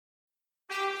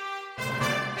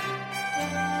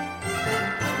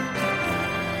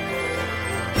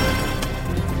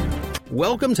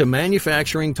Welcome to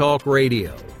Manufacturing Talk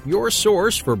Radio, your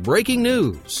source for breaking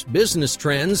news, business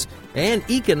trends, and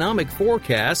economic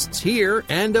forecasts here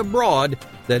and abroad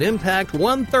that impact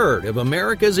 1/3 of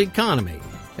America's economy.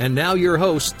 And now your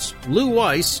hosts, Lou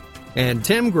Weiss and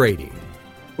Tim Grady.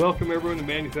 Welcome, everyone, to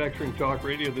Manufacturing Talk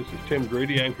Radio. This is Tim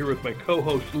Grady. I'm here with my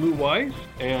co-host, Lou Weiss,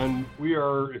 and we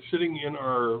are sitting in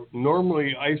our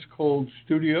normally ice-cold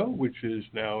studio, which is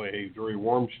now a very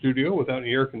warm studio without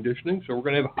any air conditioning, so we're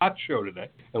going to have a hot show today.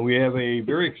 And we have a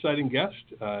very exciting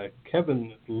guest,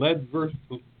 Kevin Ledversis.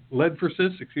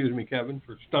 Excuse me, Kevin,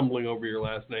 for stumbling over your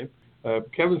last name.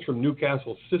 Kevin's from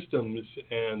Newcastle Systems,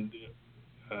 and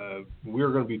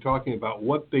we're going to be talking about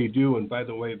what they do. And by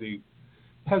the way, they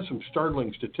have some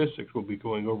startling statistics we'll be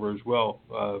going over as well.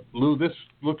 Lou, this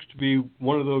looks to be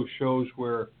one of those shows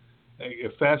where a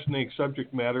fascinating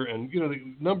subject matter, and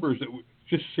the numbers that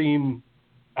just seem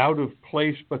out of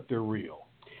place, but they're real.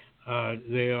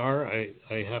 They are.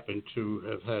 I happen to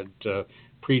have had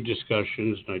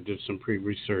pre-discussions, and I did some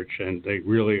pre-research, and they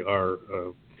really are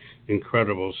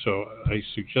incredible. So I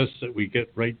suggest that we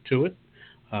get right to it.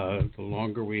 The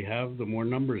longer we have, the more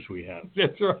numbers we have.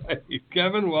 That's right.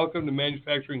 Kevin, welcome to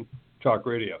Manufacturing Talk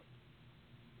Radio.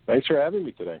 Thanks for having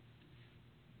me today.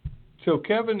 So,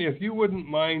 Kevin, if you wouldn't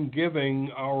mind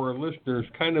giving our listeners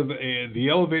kind of the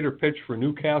elevator pitch for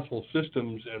Newcastle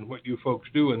Systems and what you folks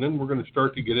do, and then we're going to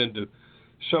start to get into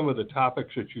some of the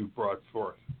topics that you've brought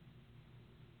forth.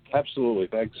 Absolutely.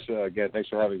 Thanks again. Thanks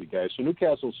for having me, guys. So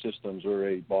Newcastle Systems, we're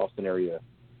a Boston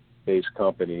area-based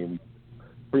company, and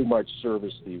pretty much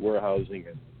service the warehousing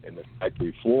and the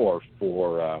factory floor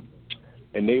for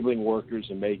enabling workers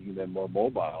and making them more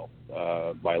mobile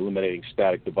by eliminating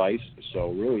static devices.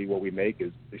 So really what we make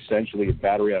is essentially a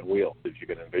battery on wheels, if you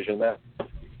can envision that.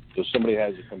 So somebody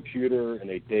has a computer and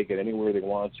they take it anywhere they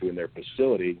want to in their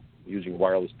facility using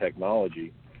wireless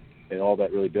technology, and all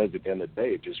that really does at the end of the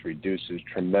day, it just reduces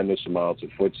tremendous amounts of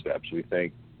footsteps. We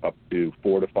think up to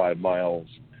 4 to 5 miles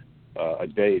a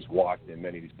day is walked in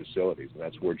many of these facilities, and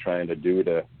that's what we're trying to do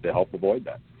to help avoid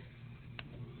that.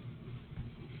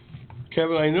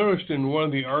 Kevin, I noticed in one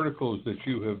of the articles that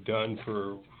you have done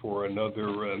for another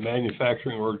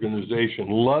manufacturing organization,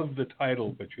 love the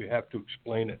title, but you have to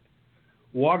explain it.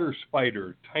 Water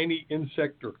Spider, tiny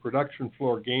insect or production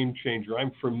floor game changer.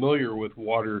 I'm familiar with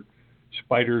water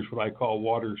spiders, what I call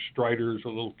water striders,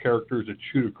 or little characters that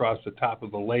shoot across the top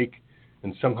of a lake,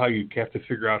 and somehow you have to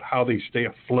figure out how they stay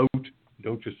afloat,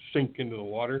 don't just sink into the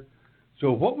water.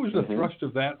 So what was the thrust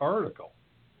of that article?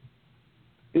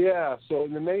 Yeah, so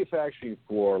in the manufacturing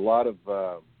floor, a lot of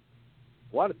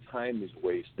time is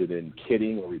wasted in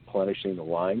kitting or replenishing the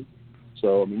line.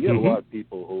 So, you have a lot of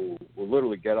people who will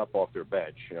literally get up off their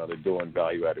bench, they're doing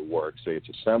value-added work, say it's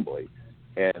assembly,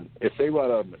 and if they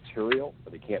run out of material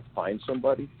or they can't find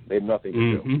somebody, they have nothing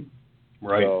to do.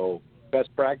 Right. So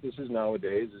best practices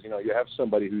nowadays is, you have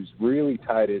somebody who's really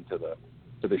tied into the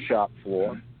shop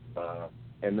floor,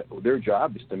 and their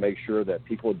job is to make sure that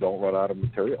people don't run out of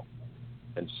material.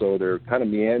 And so they're kind of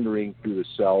meandering through the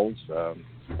cells,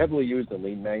 heavily used in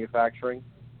lean manufacturing,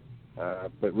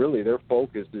 but really their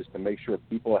focus is to make sure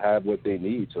people have what they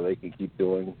need so they can keep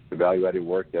doing the value-added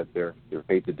work that they're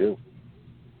paid to do.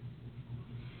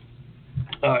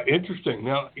 Interesting.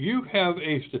 Now, you have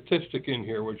a statistic in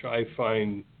here which I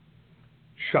find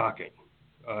shocking.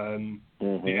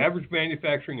 The average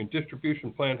manufacturing and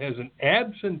distribution plant has an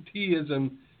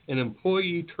absenteeism and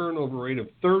employee turnover rate of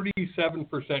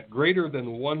 37%, greater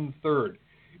than 1/3.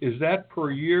 Is that per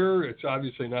year? It's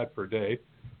obviously not per day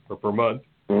or per month.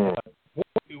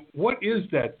 What is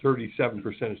that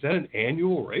 37%? Is that an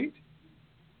annual rate?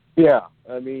 Yeah,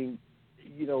 a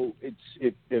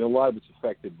lot of it's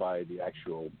affected by the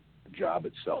actual job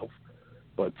itself.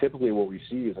 But typically what we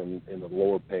see is in the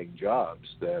lower-paying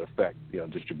jobs that affect,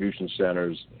 distribution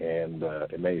centers and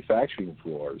manufacturing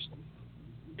floors,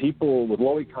 people with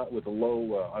a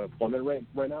low unemployment rate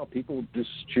right now, people just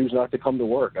choose not to come to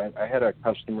work. I had a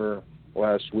customer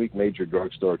last week, major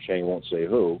drugstore chain, won't say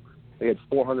who. They had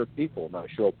 400 people not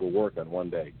show up for work on one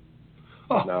day.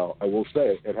 Oh. Now, I will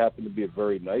say it happened to be a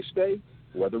very nice day,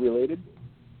 weather-related.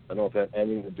 I don't know if that had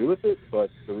anything to do with it, but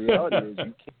the reality is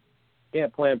you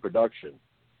can't plan production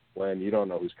when you don't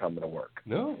know who's coming to work.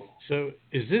 No. So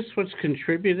is this what's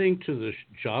contributing to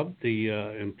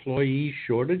the employee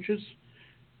shortages?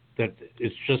 That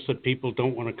it's just that people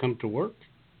don't want to come to work?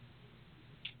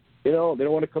 They don't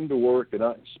want to come to work. They're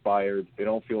not inspired. They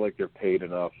don't feel like they're paid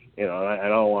enough. And I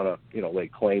don't want to, lay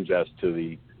claims as to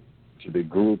the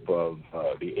group of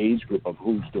the age group of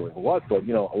who's doing what. But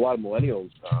a lot of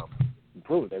millennials,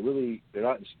 they're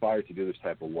not inspired to do this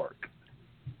type of work.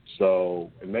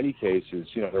 So in many cases,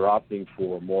 they're opting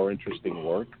for more interesting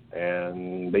work,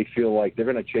 and they feel like they're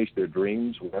going to chase their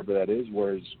dreams, whatever that is.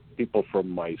 Whereas people from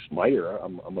my era,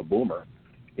 I'm a boomer,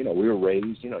 we were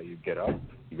raised, you get up,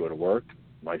 you go to work.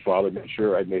 My father made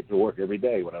sure I made it to work every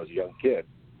day when I was a young kid.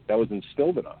 That was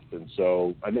instilled in us. And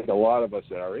so I think a lot of us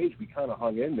at our age, we kind of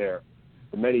hung in there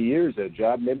for many years at a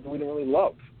job maybe we didn't really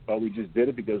love, but we just did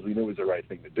it because we knew it was the right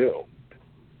thing to do.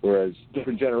 Whereas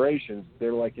different generations,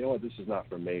 they're like, you know what, this is not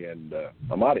for me, and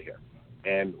I'm out of here.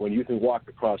 And when you can walk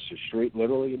across the street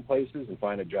literally in places and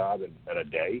find a job in a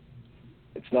day,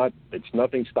 it's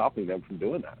nothing stopping them from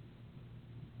doing that.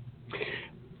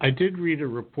 I did read a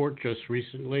report just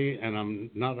recently, and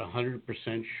I'm not 100%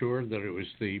 sure that it was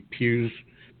the Pew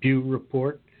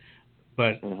report,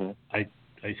 but I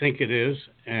think it is,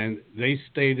 and they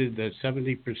stated that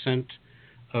 70%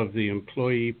 of the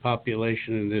employee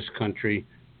population in this country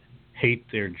hate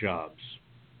their jobs.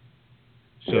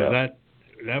 So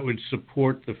that would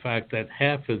support the fact that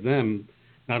half of them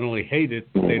not only hate it,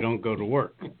 but they don't go to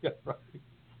work.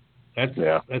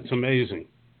 That's amazing.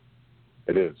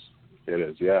 It is.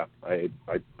 Yeah. I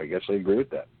guess I agree with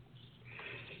that.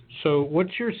 So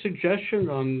what's your suggestion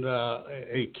on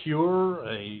a cure,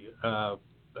 a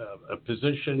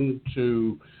position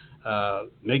to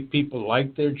make people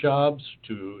like their jobs,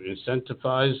 to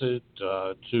incentivize it,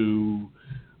 to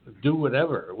do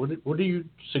whatever? What are you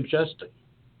suggesting?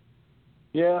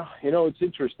 Yeah, it's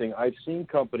interesting. I've seen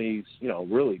companies,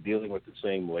 really dealing with the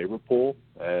same labor pool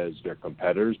as their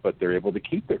competitors, but they're able to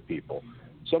keep their people.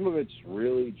 Some of it's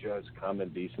really just common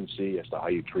decency as to how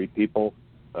you treat people.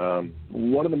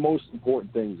 One of the most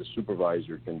important things a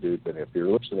supervisor can do today, if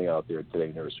you're listening out there today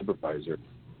and you're a supervisor,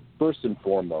 first and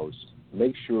foremost,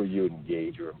 make sure you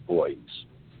engage your employees.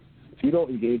 If you don't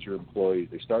engage your employees,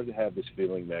 they start to have this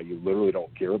feeling that you literally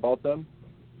don't care about them.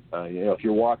 If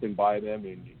you're walking by them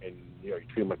and you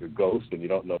treat them like a ghost and you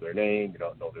don't know their name, you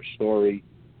don't know their story,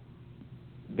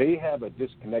 they have a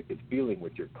disconnected feeling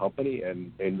with your company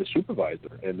and the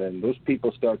supervisor. And then those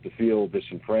people start to feel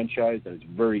disenfranchised, and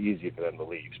it's very easy for them to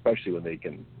leave, especially when they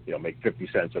can, make 50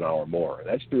 cents an hour more. And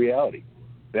that's the reality.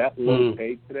 That low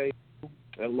pay today,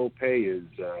 that low pay is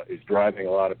driving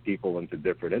a lot of people into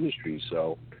different industries.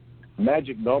 So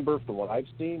magic number from what I've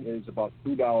seen is about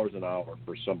 $2 an hour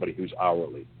for somebody who's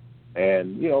hourly.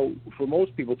 And, for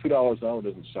most people, $2 an hour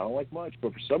doesn't sound like much,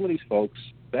 but for some of these folks,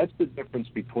 that's the difference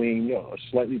between, a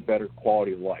slightly better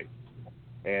quality of life.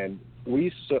 And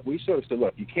we sort of said,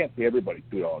 look, you can't pay everybody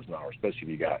 $2 an hour, especially if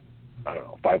you got,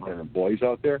 500 employees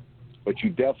out there, but you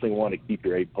definitely want to keep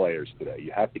your A players today.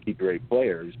 You have to keep your A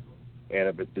players, and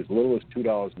if it's as little as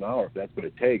 $2 an hour, if that's what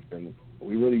it takes, then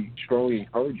we really strongly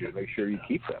encourage you to make sure you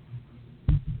keep them.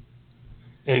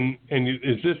 And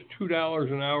is this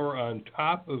 $2 an hour on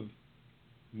top of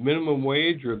minimum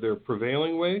wage or their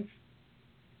prevailing wage?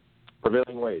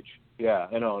 Prevailing wage, yeah.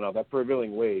 I know. Now, that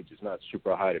prevailing wage is not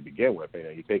super high to begin with.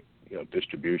 You take,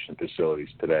 distribution facilities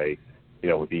today,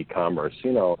 with e-commerce,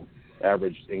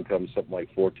 average income something like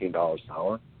 $14 an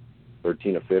hour,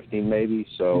 13 or 15 maybe.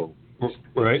 So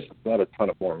right. It's not a ton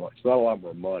of more money. It's not a lot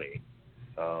more money.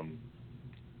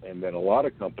 And then a lot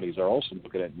of companies are also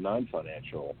looking at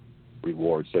non-financial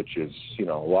rewards, such as, a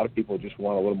lot of people just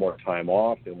want a little more time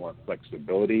off. They want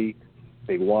flexibility.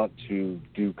 They want to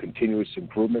do continuous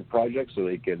improvement projects so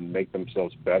they can make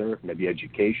themselves better, maybe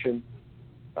education.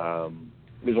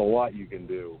 There's a lot you can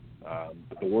do,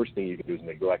 but the worst thing you can do is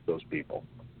neglect those people.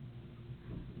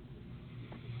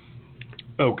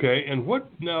 Okay, and what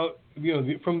now,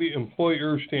 from the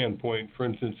employer standpoint, for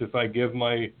instance, if I give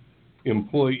my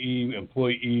employees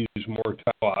more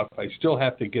time off, I still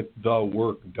have to get the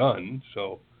work done.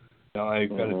 So now I've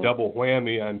got a double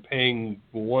whammy. I'm paying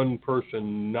one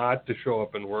person not to show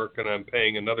up and work, and I'm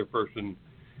paying another person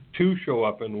to show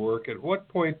up and work. At what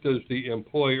point does the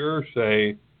employer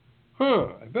say,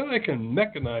 I bet I can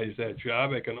mechanize that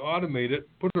job, I can automate it,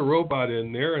 put a robot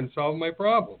in there, and solve my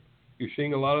problem? You're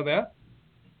seeing a lot of that?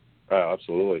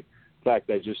 Absolutely. In fact,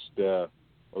 I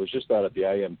was just out at the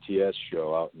IMTS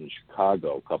show out in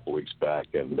Chicago a couple weeks back,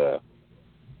 and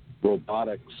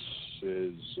robotics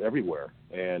is everywhere.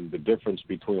 And the difference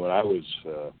between when I was,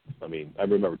 I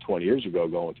remember 20 years ago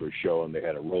going to a show and they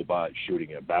had a robot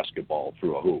shooting a basketball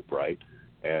through a hoop, right?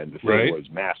 And the thing was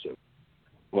massive.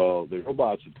 Well, the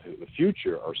robots of the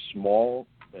future are small,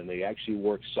 and they actually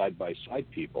work side by side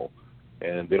people,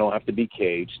 and they don't have to be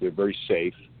caged. They're very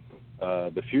safe.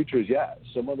 The future is,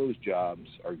 some of those jobs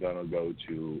are going to go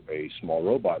to a small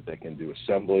robot that can do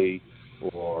assembly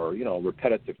or,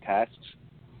 repetitive tasks,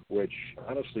 which,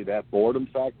 honestly, that boredom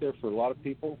factor for a lot of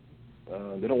people,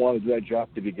 they don't want to do that job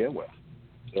to begin with.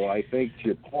 So I think, to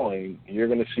your point, you're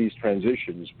going to see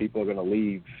transitions. People are going to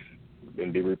leave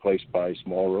and be replaced by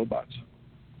small robots.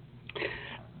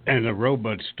 And the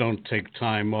robots don't take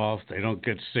time off. They don't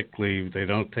get sick leave. They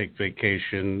don't take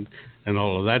vacation and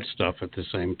all of that stuff at the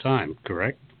same time,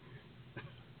 correct?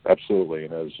 Absolutely.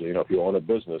 And as you know, if you own a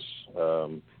business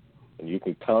and you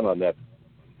can count on that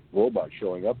robot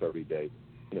showing up every day,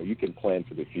 you can plan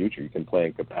for the future. You can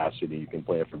plan capacity. You can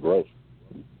plan for growth.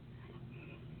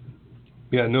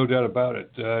 Yeah, no doubt about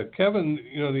it. Kevin,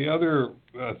 the other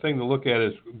thing to look at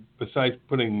is, besides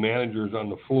putting managers on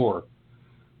the floor,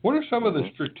 what are some of the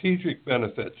strategic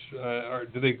benefits?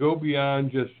 Do they go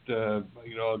beyond just,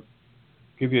 I'll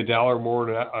give you $1 more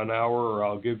an hour, or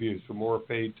I'll give you some more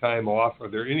paid time off? Are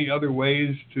there any other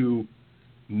ways to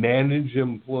manage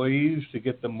employees to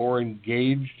get them more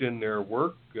engaged in their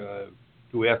work?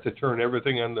 Do we have to turn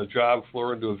everything on the job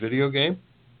floor into a video game?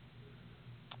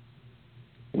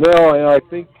 No, I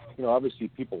think, obviously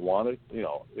people want it.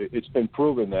 It's been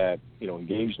proven that,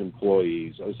 engaged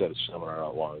employees, I was at a seminar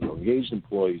not long ago, engaged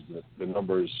employees, the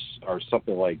numbers are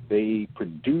something like they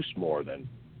produce more than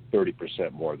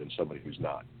 30% more than somebody who's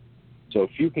not. So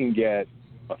if you can get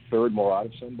a third more out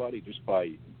of somebody just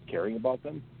by caring about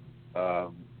them,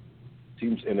 and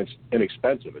it's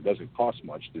inexpensive. It doesn't cost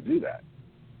much to do that.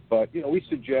 But, we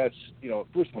suggest,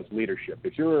 first one's leadership.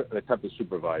 If you're a type of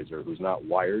supervisor who's not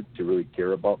wired to really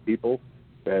care about people,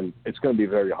 then it's going to be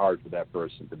very hard for that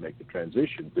person to make the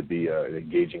transition to be an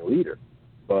engaging leader.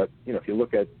 But, if you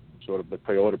look at sort of the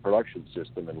Toyota production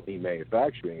system and lean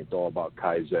manufacturing, it's all about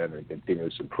Kaizen and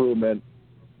continuous improvement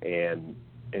and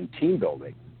team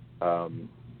building.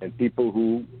 And people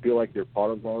who feel like they're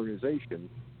part of an organization,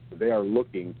 they are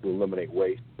looking to eliminate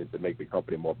waste and to make the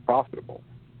company more profitable.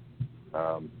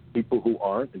 People who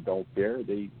aren't and don't care,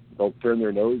 they'll turn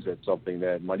their nose at something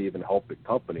that might even help the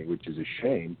company, which is a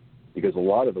shame, because a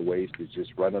lot of the waste is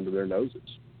just right under their noses.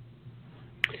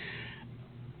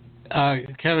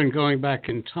 Kevin, going back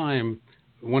in time,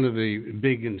 one of the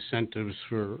big incentives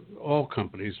for all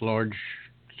companies, large,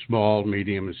 small,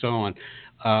 medium, and so on,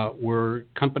 were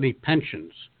company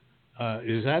pensions.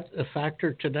 Is that a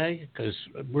factor today? Because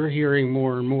we're hearing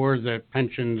more and more that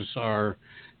pensions are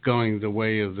going the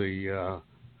way of the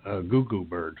goo-goo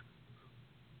bird.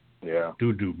 Yeah.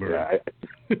 Doo-doo bird.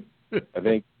 Yeah, I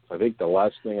think the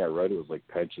last thing I read was like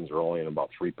pensions are only in about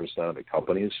 3% of the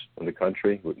companies in the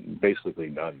country, with basically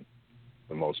none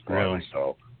for the most part. Really?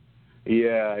 So,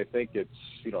 yeah, I think it's,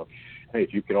 hey,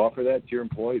 if you can offer that to your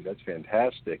employees, that's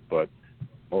fantastic. But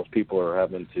most people are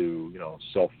having to,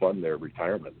 self-fund their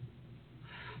retirement.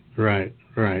 Right.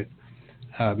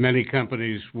 Many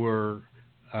companies were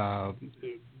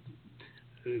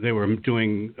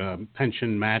doing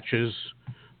pension matches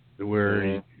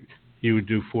where you would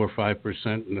do 4 or 5%,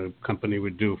 and the company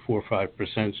would do 4 or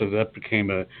 5%. So that became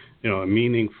a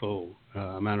meaningful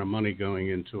amount of money going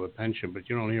into a pension. But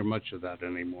you don't hear much of that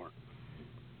anymore.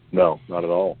 No, not at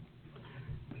all.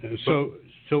 So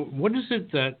what is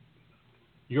it that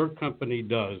your company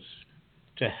does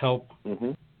to help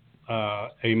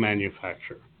a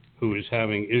manufacturer who is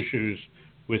having issues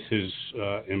with his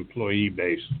employee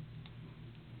base?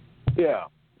 Yeah.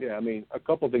 I mean, a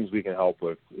couple of things we can help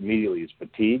with immediately is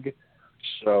fatigue.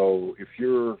 So if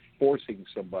you're forcing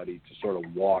somebody to sort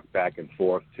of walk back and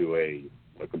forth to a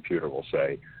computer, we'll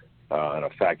say, on a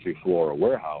factory floor or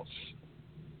warehouse,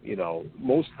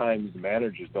 most times the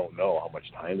managers don't know how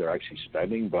much time they're actually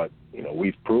spending, but,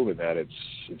 we've proven that it's,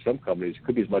 in some companies, it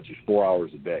could be as much as 4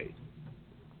 hours a day.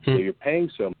 So you're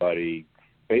paying somebody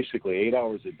basically 8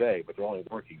 hours a day, but they're only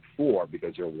working 4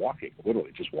 because they're walking,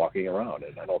 literally just walking around.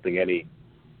 And I don't think any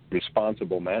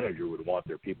responsible manager would want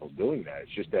their people doing that.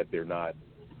 It's just that they're not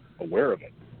aware of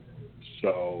it.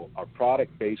 So our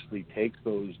product basically takes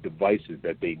those devices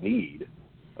that they need,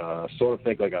 sort of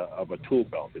think like of a tool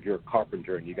belt. If you're a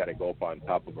carpenter and you got to go up on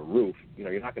top of a roof,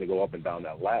 you're not going to go up and down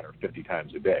that ladder 50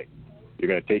 times a day. You're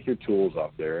going to take your tools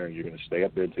up there and you're going to stay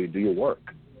up there until you do your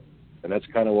work. And that's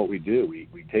kind of what we do.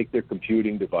 We take their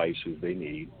computing devices they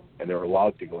need, and they're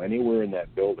allowed to go anywhere in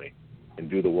that building and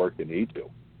do the work they need to.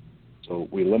 So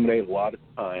we eliminate a lot of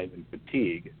time and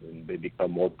fatigue, and they become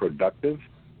more productive,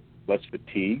 less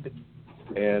fatigued,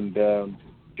 and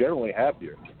generally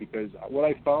happier. Because what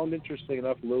I found interesting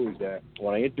enough, Lou, is that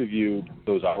when I interviewed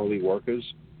those hourly workers,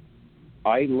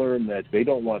 I learned that they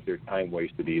don't want their time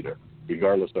wasted either,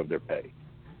 regardless of their pay.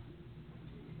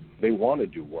 They want to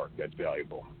do work that's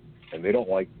valuable, and they don't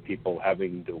like people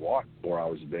having to walk 4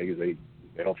 hours a day because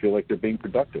they don't feel like they're being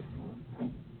productive.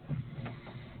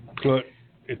 But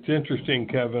it's interesting,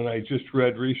 Kevin. I just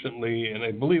read recently, and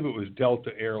I believe it was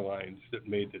Delta Airlines that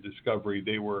made the discovery.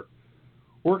 They were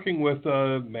working with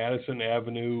a Madison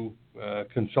Avenue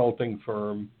consulting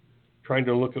firm, trying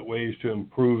to look at ways to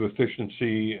improve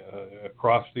efficiency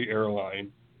across the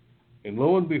airline. And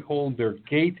lo and behold, their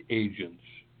gate agents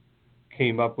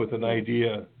came up with an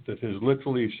idea that has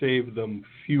literally saved them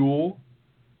fuel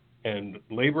and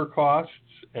labor costs.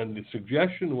 And the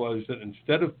suggestion was that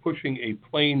instead of pushing a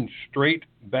plane straight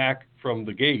back from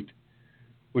the gate,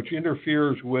 which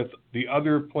interferes with the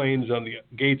other planes on the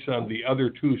gates on the other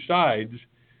two sides,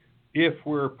 if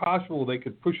where possible they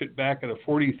could push it back at a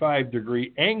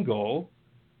 45-degree angle,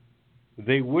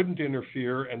 they wouldn't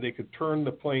interfere and they could turn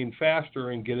the plane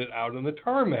faster and get it out on the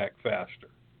tarmac faster.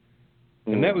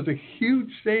 And that was a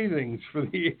huge savings for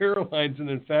the airlines, and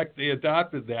in fact, they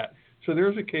adopted that. So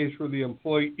there's a case where the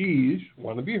employees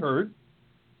want to be heard,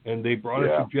 and they brought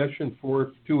a suggestion forth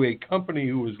to a company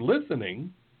who was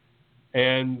listening,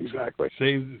 and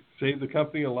saved the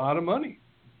company a lot of money.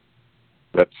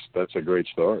 That's a great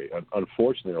story.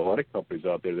 Unfortunately, a lot of companies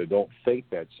out there that don't think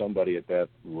that somebody at that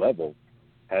level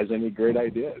has any great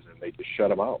ideas, and they just shut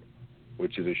them out,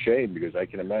 which is a shame because I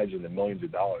can imagine the millions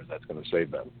of dollars that's going to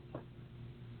save them.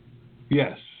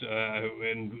 Yes,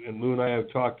 and Lou and I have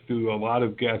talked to a lot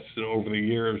of guests over the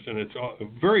years, and it's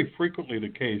very frequently the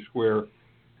case where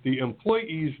the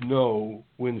employees know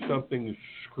when something's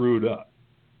screwed up,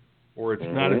 or it's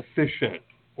not efficient,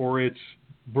 or it's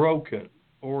broken,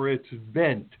 or it's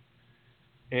bent,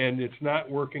 and it's not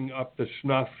working up to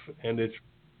snuff, and it's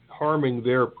harming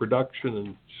their production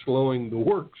and slowing the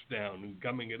works down and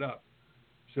gumming it up.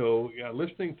 So,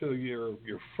 listening to your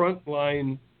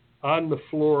frontline,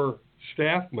 on-the-floor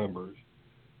staff members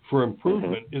for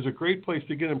improvement is a great place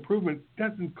to get improvement. It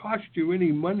doesn't cost you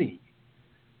any money.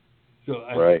 So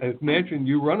I imagine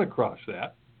you run across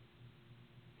that.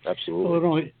 Absolutely.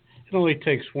 Well, it only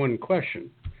takes one question.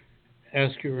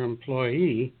 Ask your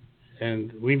employee,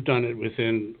 and we've done it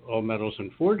within All Metals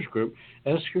and Forge Group,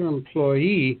 ask your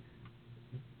employee,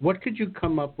 what could you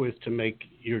come up with to make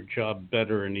your job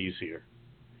better and easier?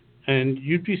 And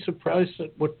you'd be surprised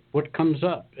at what comes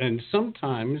up, and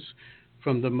sometimes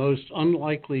from the most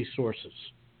unlikely sources.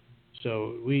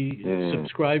 So we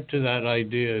subscribe to that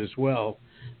idea as well,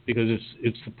 because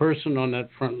it's the person on that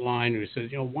front line who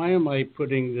says, why am I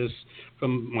putting this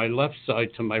from my left side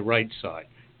to my right side,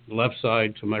 left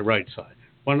side to my right side?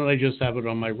 Why don't I just have it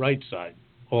on my right side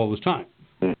all the time?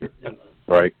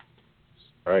 Right.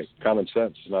 Common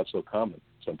sense is not so common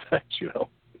sometimes,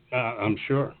 I'm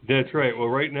sure. That's right. Well,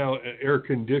 right now, air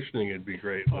conditioning would be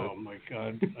great. Oh, my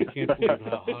God. I can't believe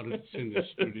how hot it's in the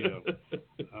studio.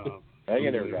 Hang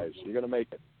in there, guys. You're going to make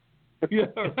it. Yeah,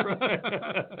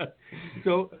 right.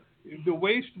 So the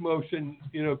waste motion,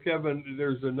 Kevin,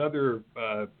 there's another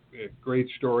great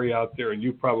story out there, and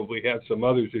you probably have some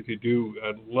others. If you do,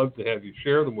 I'd love to have you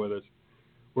share them with us,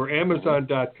 where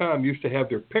Amazon.com used to have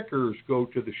their pickers go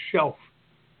to the shelf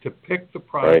to pick the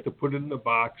product, to put it in the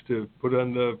box, to put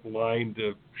on the line,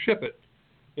 to ship it.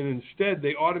 And instead,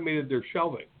 they automated their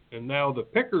shelving. And now the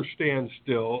picker stands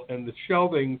still, and the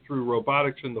shelving through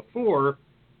robotics in the floor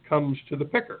comes to the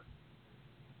picker.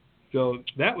 So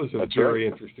that was a very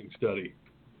interesting study.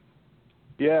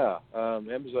 Yeah.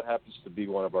 Amazon happens to be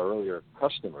one of our earlier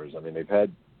customers. I mean, they've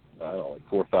had,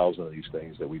 4,000 of these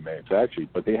things that we manufactured,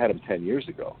 but they had them 10 years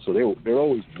ago. So they're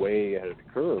always way ahead of the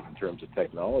curve in terms of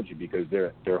technology, because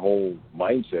their whole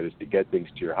mindset is to get things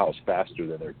to your house faster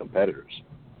than their competitors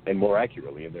and more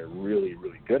accurately, and they're really,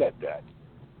 really good at that.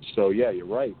 So, yeah, you're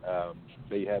right.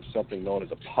 They have something known as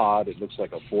a pod. It looks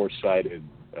like a four-sided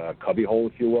cubbyhole,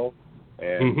 if you will.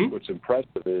 And what's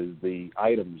impressive is the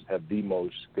items have the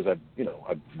most, because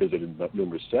I've visited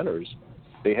numerous centers,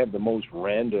 they have the most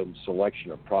random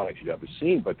selection of products you've ever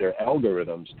seen, but their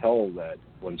algorithms tell that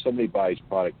when somebody buys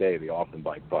product A, they often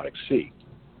buy product C.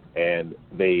 And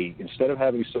they, instead of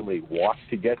having somebody walk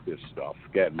to get this stuff,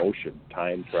 get motion,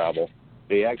 time, travel,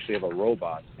 they actually have a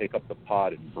robot pick up the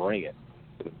pod and bring it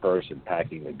to the person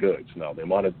packing the goods. Now, the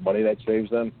amount of money that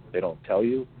saves them, they don't tell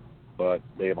you, but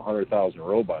they have 100,000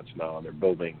 robots now, and they're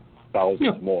building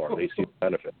thousands more. They see the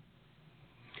benefit.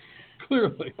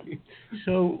 Clearly.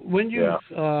 So when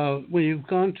you've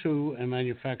gone to a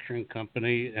manufacturing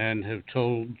company and have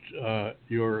told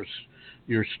your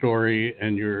story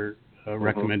and your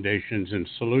recommendations and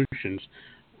solutions,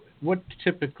 what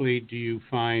typically do you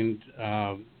find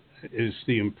is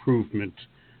the improvement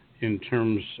in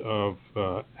terms of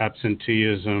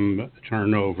absenteeism,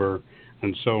 turnover,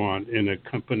 and so on in a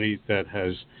company that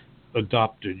has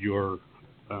adopted your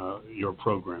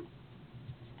program?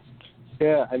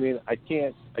 Yeah, I mean, I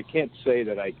can't say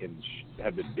that I can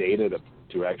have the data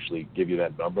to actually give you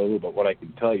that number, but what I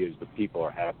can tell you is the people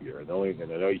are happier. And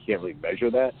I know you can't really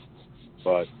measure that,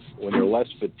 But when they're less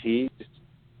fatigued,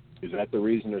 is that the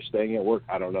reason they're staying at work?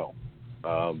 I don't know.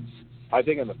 I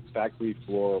think on the factory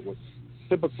floor,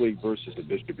 typically versus a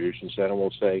distribution center,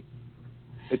 we'll say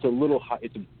it's a little high.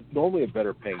 It's normally a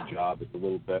better paying job. It's a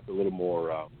little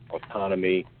more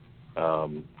autonomy.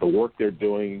 The work they're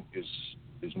doing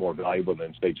is more valuable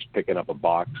than, say, just picking up a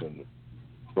box and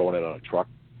throwing it on a truck.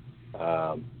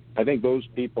 I think those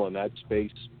people in that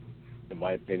space, in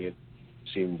my opinion,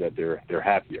 seem that they're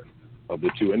happier of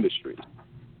the two industries.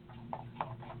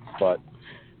 But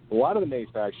a lot of the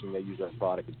manufacturing that use our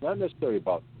product, it's not necessarily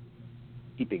about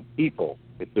keeping people.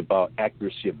 It's about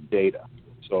accuracy of data.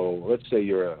 So let's say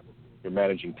you're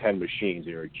managing 10 machines and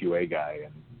you're a QA guy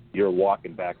and you're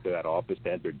walking back to that office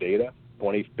to enter data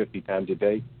 20, 50 times a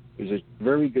day. There's a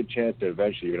very good chance that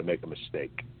eventually you're going to make a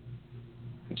mistake.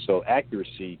 And so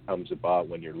accuracy comes about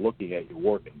when you're looking at your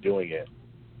work and doing it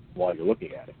while you're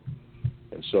looking at it.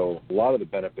 And so a lot of the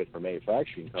benefit for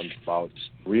manufacturing comes about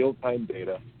real-time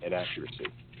data and accuracy.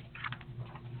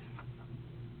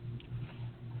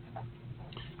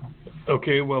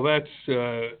 Okay, well, that's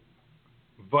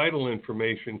vital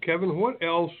information. Kevin, what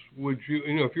else would you,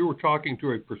 if you were talking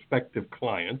to a prospective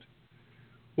client,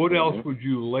 what else would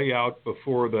you lay out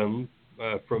before them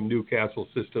from Newcastle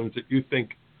Systems that you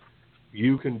think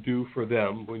you can do for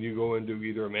them when you go into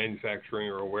either a manufacturing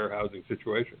or a warehousing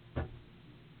situation?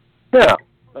 Yeah.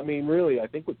 I mean, really, I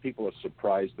think what people are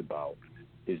surprised about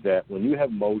is that when you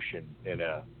have motion in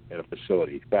a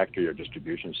facility, factory or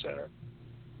distribution center,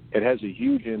 it has a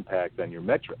huge impact on your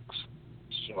metrics.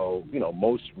 So,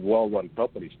 most well-run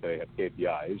companies today have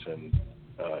KPIs, and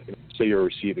say you're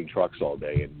receiving trucks all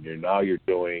day, and you're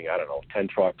doing, 10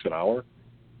 trucks an hour.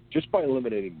 Just by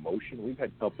eliminating motion, we've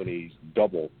had companies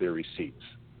double their receipts.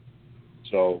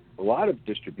 So a lot of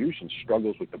distribution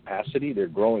struggles with capacity. They're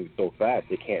growing so fast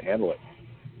they can't handle it.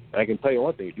 And I can tell you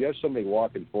one thing: if you have somebody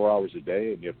walking 4 hours a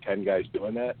day and you have 10 guys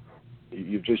doing that,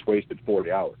 you've just wasted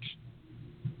 40 hours.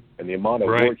 And the amount of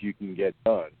work you can get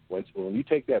done, when you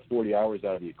take that 40 hours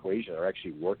out of the equation, they're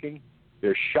actually working,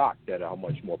 they're shocked at how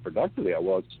much more productive they are.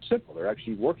 Well, it's simple. They're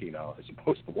actually working now as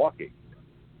opposed to walking.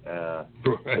 So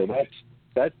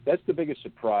that's the biggest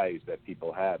surprise that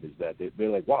people have, is that they're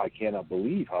like, wow, I cannot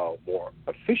believe how more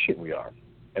efficient we are.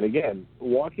 And again,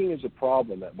 walking is a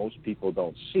problem that most people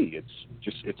don't see.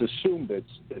 It's assumed that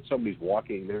somebody's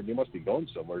walking there, they must be going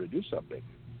somewhere to do something.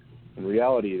 In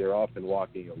reality, they're often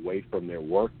walking away from their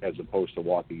work as opposed to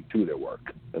walking to their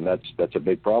work, and that's a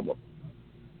big problem.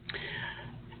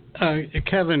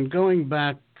 Kevin, going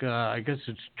back, I guess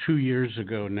it's 2 years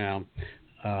ago now,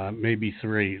 maybe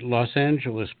 3, Los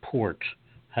Angeles Port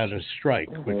had a strike,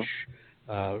 which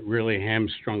really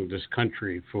hamstrung this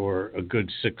country for a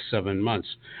good 6-7 months.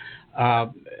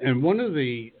 And one of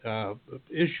the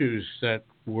issues that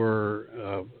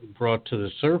were brought to the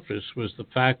surface was the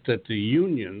fact that the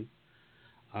union,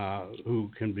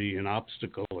 who can be an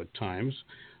obstacle at times,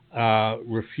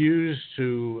 refused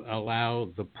to allow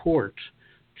the port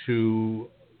to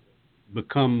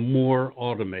become more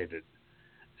automated.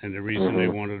 And the reason they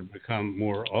wanted to become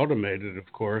more automated, of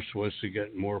course, was to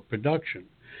get more production.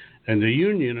 And the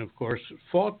union, of course,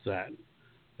 fought that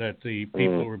the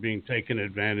people were being taken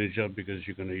advantage of because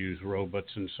you're going to use robots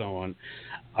and so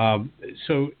on.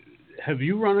 So have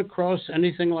you run across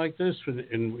anything like this with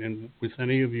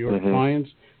any of your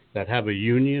clients that have a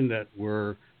union that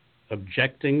were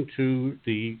objecting to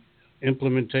the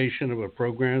implementation of a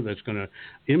program that's going to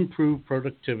improve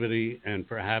productivity and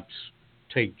perhaps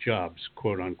take jobs,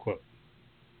 quote unquote?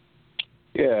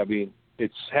 Yeah, I mean,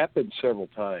 it's happened several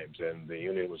times, and the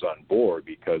union was on board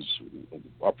because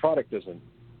our product doesn't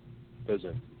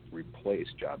replace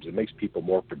jobs. It makes people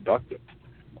more productive.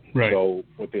 Right. So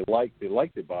what they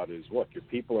liked about it is, look, your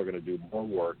people are going to do more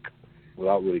work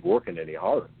without really working any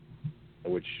harder,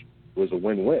 which was a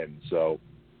win-win. So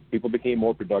people became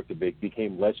more productive. They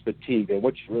became less fatigued. And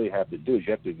what you really have to do is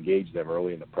you have to engage them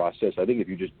early in the process. I think if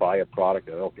you just buy a product,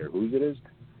 and I don't care whose it is,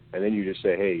 and then you just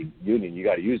say, hey, union, you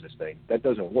got to use this thing, that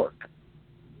doesn't work.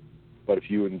 But if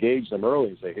you engage them early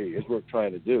and say, hey, here's what we're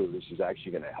trying to do, this is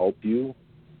actually going to help you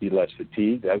be less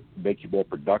fatigued, that make you more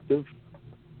productive,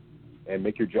 and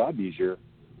make your job easier,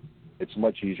 it's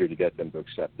much easier to get them to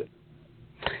accept it.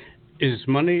 Is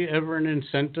money ever an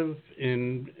incentive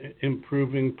in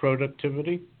improving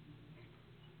productivity?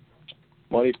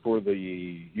 Money for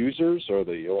the users or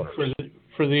the owners?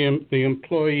 For the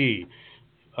employee.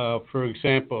 For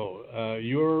example,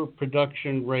 your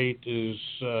production rate is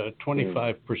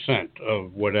 25%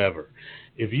 of whatever.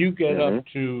 If you get up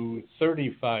to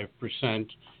 35%,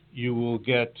 you will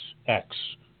get X.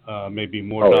 maybe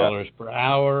more dollars per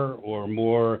hour or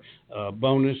more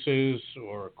bonuses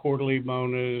or a quarterly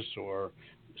bonus or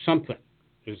something.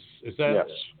 Is that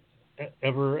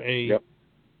ever a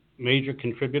major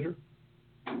contributor?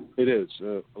 It is.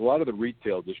 A lot of the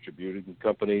retail distributing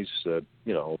companies, of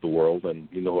the world, and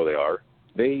you know who they are,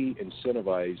 they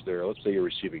incentivize let's say you're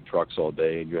receiving trucks all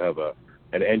day and you have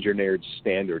an engineered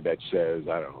standard that says,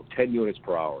 10 units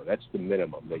per hour. That's the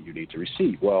minimum that you need to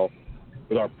receive. Well,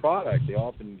 with our product, they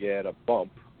often get a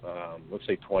bump, let's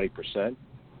say 20%.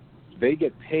 They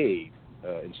get paid,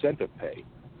 incentive pay,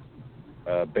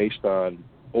 based on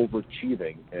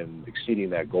overachieving and exceeding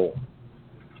that goal.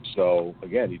 So,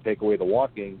 again, you take away the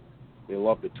walking, they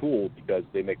love the tool because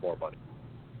they make more money.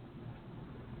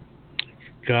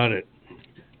 Got it.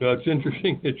 Well, it's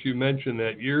interesting that you mentioned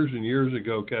that. Years and years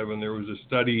ago, Kevin, there was a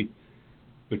study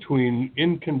between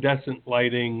incandescent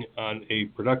lighting on a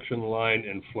production line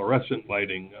and fluorescent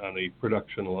lighting on a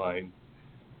production line.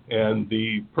 And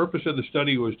the purpose of the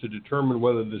study was to determine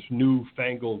whether this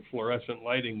newfangled fluorescent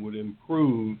lighting would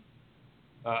improve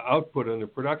output on the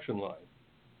production line.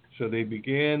 So they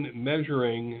began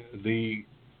measuring the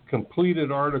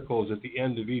completed articles at the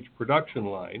end of each production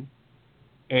line,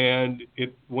 and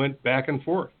it went back and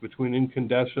forth between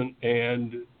incandescent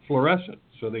and fluorescent.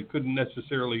 So they couldn't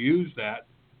necessarily use that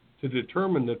to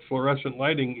determine that fluorescent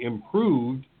lighting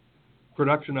improved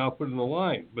production output in the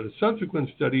line. But a subsequent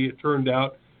study, it turned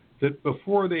out that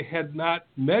before they had not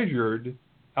measured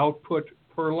output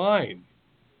per line.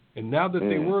 And now that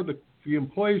the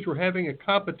employees were having a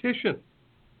competition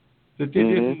that they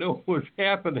didn't know was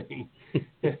happening.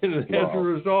 And as a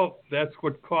result, that's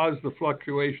what caused the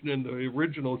fluctuation in the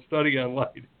original study on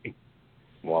lighting.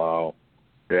 Wow.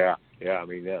 Yeah. I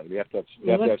mean, you have to have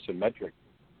some metric.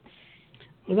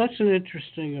 Well, that's an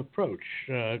interesting approach,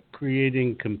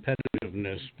 creating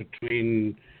competitiveness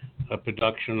between a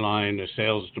production line, a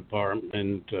sales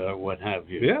department, what have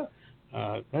you. Yeah.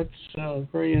 That's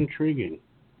very intriguing.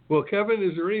 Well, Kevin,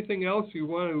 is there anything else you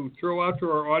want to throw out to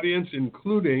our audience,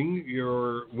 including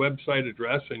your website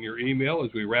address and your email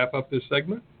as we wrap up this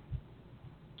segment?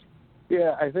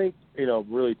 Yeah, I think,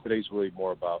 really today's really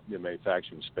more about the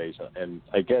manufacturing space. And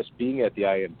I guess being at the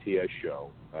IMTS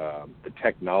show, the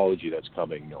technology that's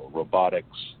coming,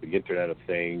 robotics, the Internet of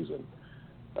Things, and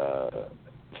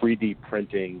 3D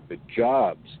printing, the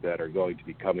jobs that are going to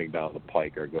be coming down the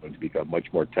pike are going to become much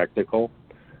more technical.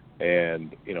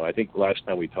 And, I think last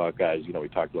time we talked, guys, we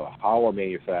talked about how our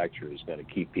manufacturers are going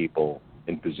to keep people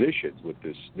in positions with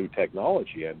this new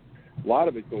technology. And a lot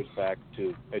of it goes back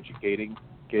to educating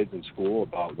kids in school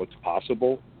about what's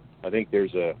possible. I think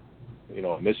there's a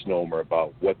misnomer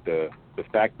about what the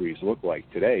factories look like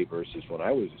today versus when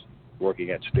I was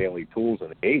working at Stanley Tools in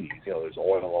the 80s. There's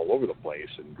oil all over the place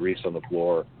and grease on the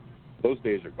floor. Those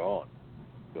days are gone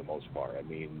for the most part. I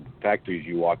mean, factories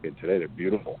you walk in today, they're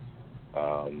beautiful.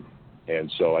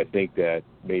 And so I think that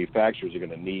manufacturers are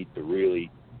going to need to really,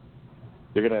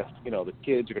 the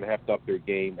kids are going to have to up their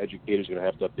game, educators are going to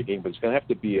have to up their game, but it's going to have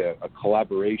to be a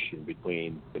collaboration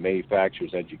between the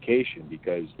manufacturer's education,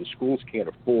 because the schools can't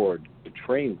afford to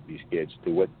train these kids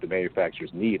to what the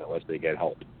manufacturers need unless they get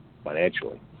help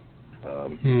financially.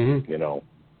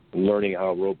 Learning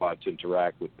how robots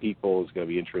interact with people is going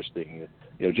to be interesting.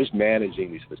 Just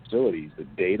managing these facilities, the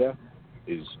data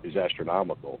is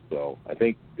astronomical. So I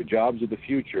think the jobs of the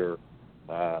future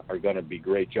are going to be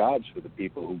great jobs for the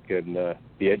people who can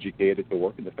be educated to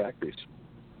work in the factories.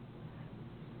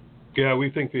 Yeah,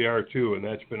 we think they are too, and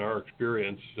that's been our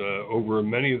experience over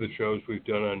many of the shows we've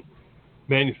done on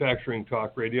Manufacturing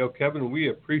Talk Radio. Kevin, we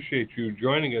appreciate you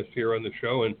joining us here on the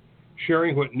show and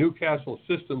sharing what Newcastle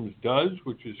Systems does,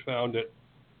 which is found at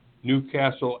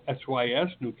Newcastle SYS,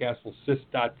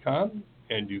 newcastlesys.com,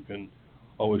 and you can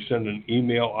always send an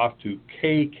email off to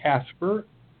Casper.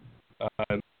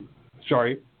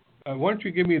 Why don't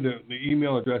you give me the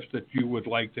email address that you would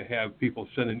like to have people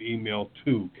send an email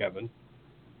to, Kevin?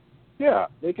 Yeah,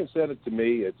 they can send it to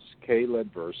me. It's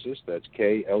Kledversis, that's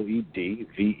KLEDVERSIS,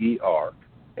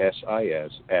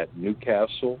 at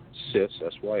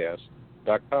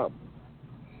newcastlesys.com.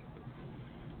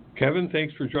 Kevin,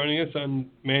 thanks for joining us on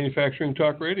Manufacturing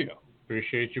Talk Radio.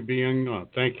 Appreciate you being on.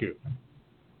 Thank you.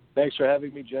 Thanks for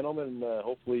having me, gentlemen.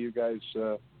 Hopefully you guys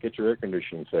get your air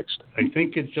conditioning fixed. I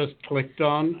think it just clicked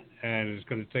on, and it's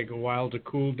going to take a while to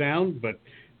cool down, but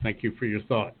thank you for your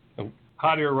thought.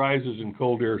 Hot air rises and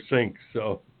cold air sinks,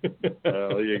 so.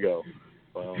 There you go.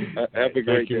 Well, have a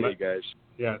great day, guys.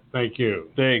 Yeah, thank you.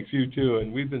 Thanks, you too.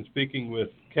 And we've been speaking with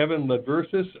Kevin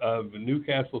Ledversis of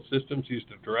Newcastle Systems. He's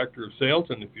the Director of Sales,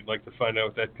 and if you'd like to find out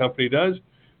what that company does,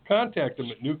 contact them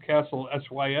at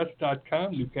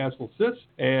newcastlesys.com, Newcastle Sys,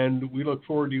 and we look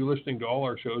forward to you listening to all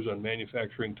our shows on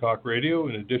Manufacturing Talk Radio,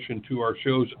 in addition to our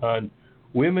shows on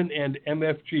Women and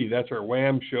MFG. That's our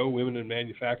WHAM show, Women in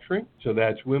Manufacturing. So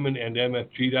that's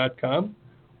womenandmfg.com.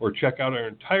 Or check out our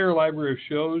entire library of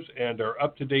shows and our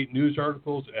up-to-date news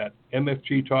articles at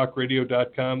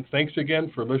mfgtalkradio.com. Thanks again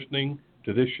for listening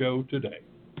to this show today.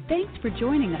 Thanks for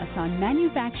joining us on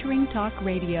Manufacturing Talk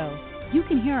Radio. You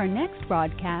can hear our next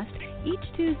broadcast each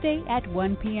Tuesday at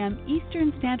 1 p.m.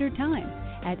 Eastern Standard Time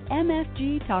at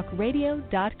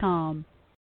mfgtalkradio.com.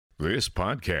 This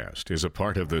podcast is a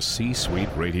part of the C-Suite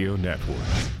Radio Network.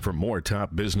 For more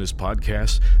top business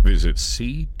podcasts, visit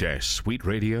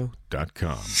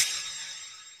c-suiteradio.com.